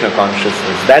spreading Krishna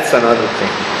consciousness. That's another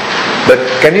thing. But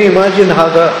can you imagine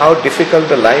how difficult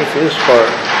the life is for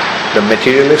the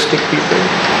materialistic people?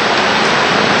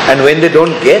 And when they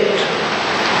don't get,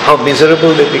 how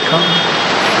miserable they become.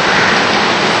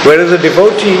 Whereas a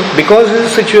devotee, because he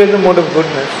is situated in the mode of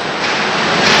goodness,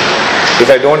 if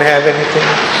I don't have anything,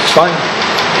 it's fine.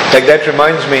 Like that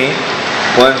reminds me,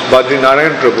 once Badri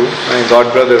Narayan Prabhu, my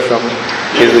god brother from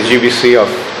the GBC of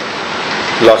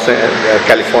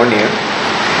California,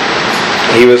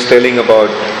 he was telling about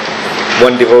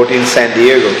one devotee in San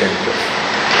Diego temple.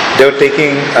 They were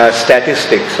taking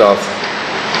statistics of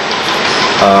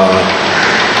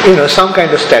some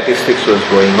kind of statistics was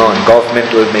going on.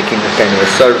 Government was making a kind of a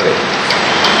survey.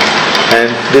 And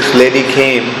this lady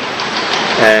came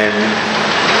and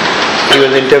he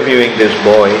was interviewing this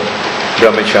boy,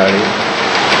 brahmachari,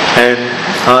 and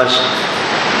asked,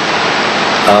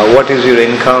 what is your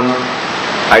income?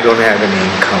 I don't have any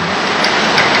income.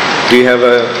 Do you have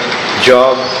a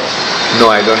job? No,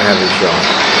 I don't have a job.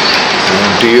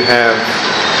 Do you have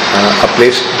a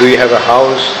place? Do you have a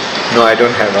house? No, I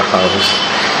don't have a house.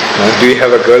 Do you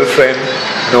have a girlfriend?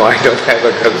 No, I don't have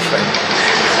a girlfriend.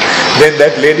 Then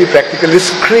that lady practically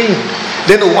screamed,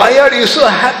 then why are you so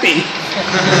happy?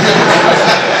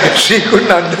 She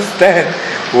couldn't understand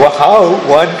how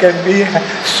one can be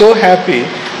so happy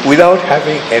without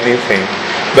having anything.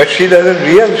 But she didn't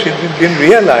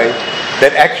realize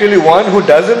that actually one who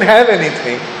doesn't have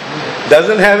anything,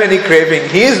 doesn't have any craving,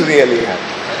 he is really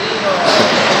happy.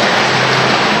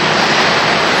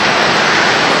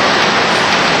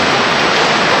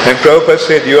 And Prabhupada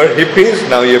said, you are hippies,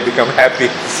 now you have become happy.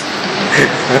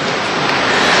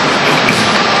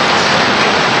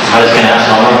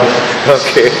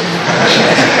 Okay.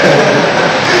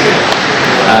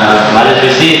 Maharaj,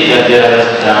 we see that there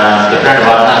are different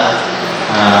varnas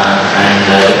and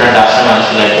different ashramas,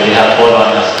 like we have 4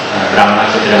 varnas, Brahmana,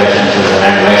 Kshatriya, Vaishya and Shudra,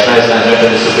 and Vaishnava is considered to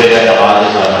be superior of all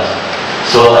these varnas.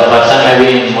 So a person may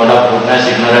be in mode of goodness,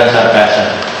 ignorance or passion.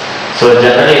 So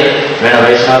generally, when a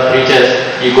Vaishnava preaches,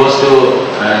 he goes to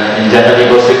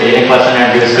any person and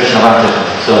gives Krishna consciousness.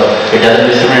 So it doesn't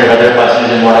discriminate whether a person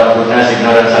is in mode of goodness,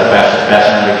 ignorance or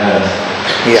passion or ignorance.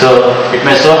 Yeah. So it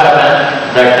may so happen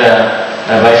that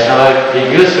a Vaishnava, he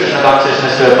gives Krishna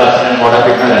consciousness to a person in mode of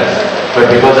ignorance.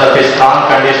 But because of his strong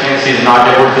conditionings, he is not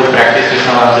able to practice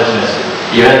Krishna consciousness,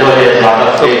 even though he has a lot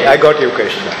of faith. Okay, I got your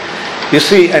question. You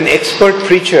see, an expert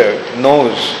preacher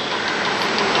knows,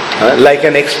 like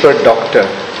an expert doctor,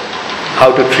 how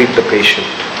to treat the patient.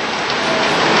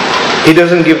 He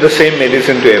doesn't give the same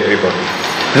medicine to everybody.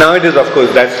 Nowadays, of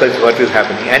course, that's what is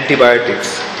happening.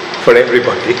 Antibiotics for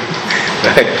everybody.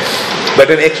 Right?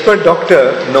 But an expert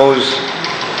doctor knows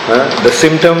the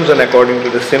symptoms, and according to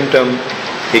the symptom,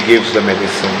 he gives the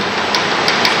medicine.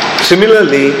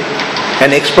 Similarly,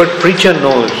 an expert preacher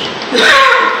knows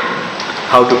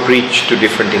how to preach to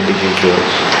different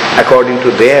individuals according to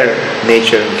their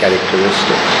nature and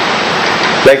characteristics.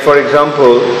 Like for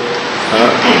example,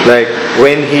 like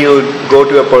when he would go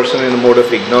to a person in a mode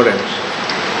of ignorance,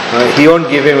 he won't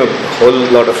give him a whole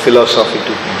lot of philosophy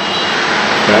to him.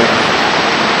 Right?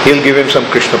 He'll give him some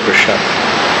Krishna Prasad.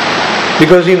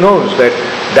 Because he knows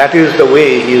that is the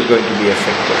way he is going to be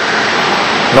effective.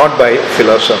 Not by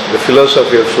philosophy. The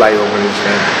philosophy will fly over his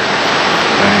head.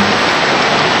 Right?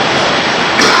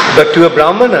 But to a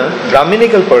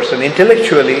Brahminical person,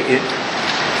 intellectually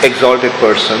exalted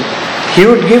person, he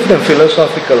would give them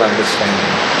philosophical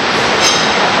understanding.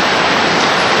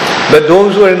 But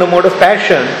those who are in a mode of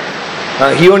passion,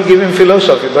 he won't give him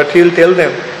philosophy, but he'll tell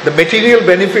them the material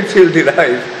benefits he'll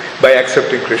derive by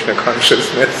accepting Krishna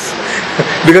consciousness.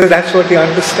 Because that's what he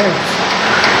understands.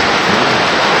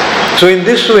 So in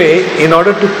this way, in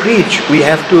order to preach, we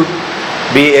have to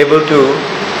be able to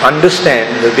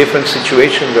understand the different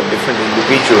situations of different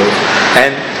individuals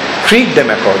and treat them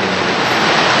accordingly.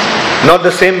 Not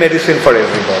the same medicine for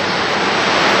everybody.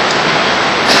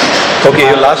 Okay,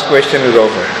 your last question is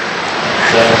over.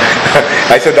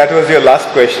 I said that was your last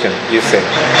question, you said.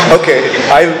 Okay,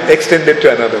 I'll extend it to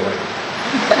another one.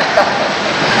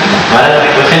 Maharaj,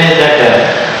 my question is that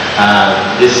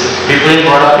These people in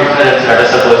mode of ignorance, let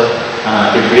us suppose,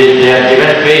 if they are given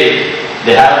faith,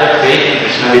 they have that faith in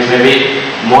Krishna which may be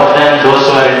more than those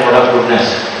who are in mode of goodness.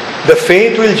 The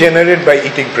faith will generate by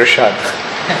eating prasad.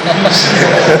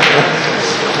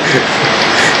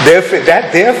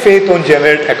 Their faith won't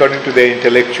generate according to their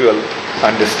intellectual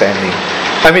understanding.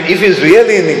 I mean, if he's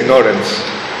really in ignorance,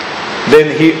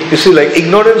 then you see, like,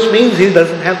 ignorance means he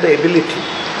doesn't have the ability,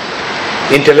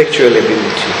 intellectual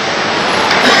ability.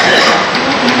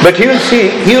 But he will see,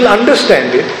 he will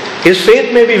understand it. His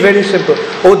faith may be very simple.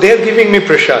 Oh, they're giving me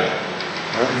prasad.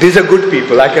 These are good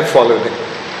people, I can follow them.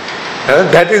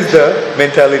 That is the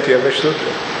mentality of a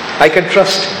Shudra. I can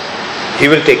trust him. He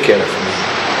will take care of me.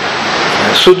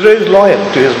 Shudra is loyal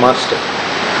to his master.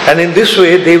 And in this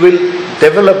way, they will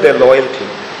develop their loyalty.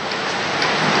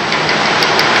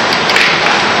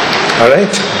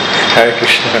 Alright? Hare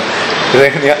Krishna.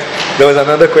 There was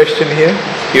another question here.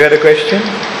 You had a question?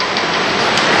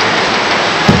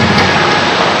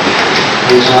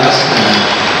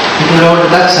 People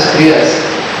don't like Kshatriyas.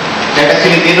 That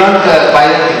actually they don't buy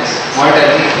the things.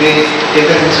 Monetarily, they take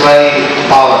the things by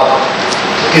power.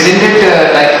 Isn't it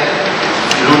like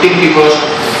looting people?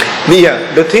 Yeah,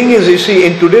 the thing is, you see,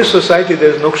 in today's society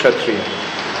there is no Kshatriya.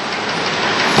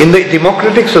 In the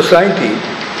democratic society,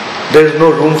 there is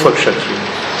no room for Kshatriyas.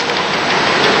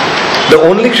 The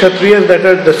only Kshatriyas that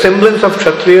are the semblance of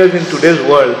Kshatriyas in today's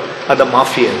world are the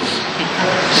mafias.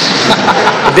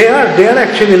 They are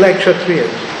actually like Kshatriyas.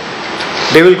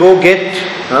 They will go get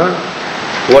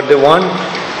what they want,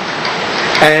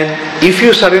 and if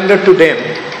you surrender to them,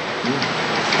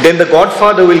 then the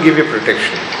Godfather will give you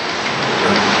protection.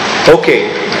 Okay,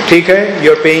 ठीक है,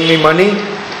 you're paying me money,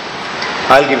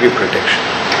 I'll give you protection.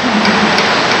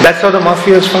 That's how the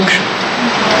mafias function.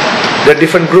 There are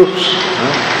different groups,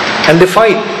 and they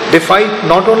fight. They fight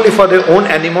not only for their own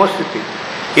animosity.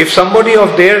 If somebody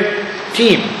of their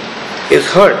team is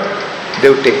hurt, they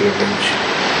will take revenge.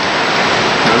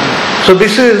 So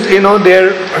this is,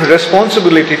 their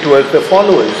responsibility towards the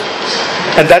followers.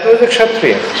 And that was a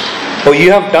Kshatriya. Oh,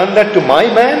 you have done that to my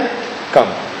man? Come.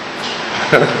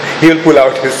 He will pull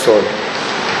out his sword.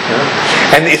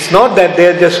 And it's not that they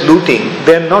are just looting.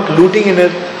 They are not looting in a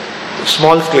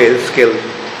small scale.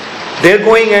 They are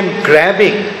going and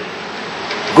grabbing.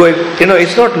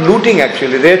 It's not looting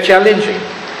actually. They are challenging.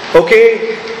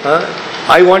 Okay,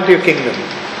 I want your kingdom.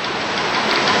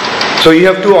 So you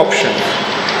have two options.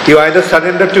 You either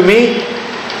surrender to me,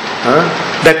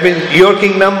 that means your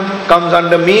kingdom comes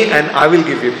under me and I will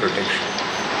give you protection.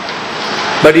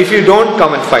 But if you don't,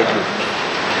 come and fight with me.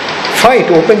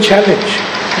 Fight, open challenge.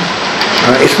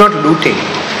 It's not looting.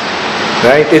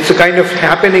 Right? It's a kind of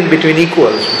happening between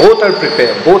equals. Both are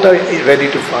prepared, both are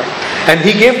ready to fight. And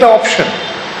he gave the option.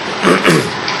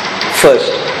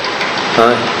 First,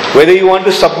 whether you want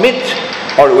to submit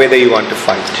or whether you want to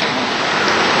fight.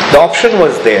 The option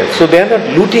was there. So they are not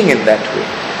looting in that way.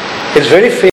 It's very fair.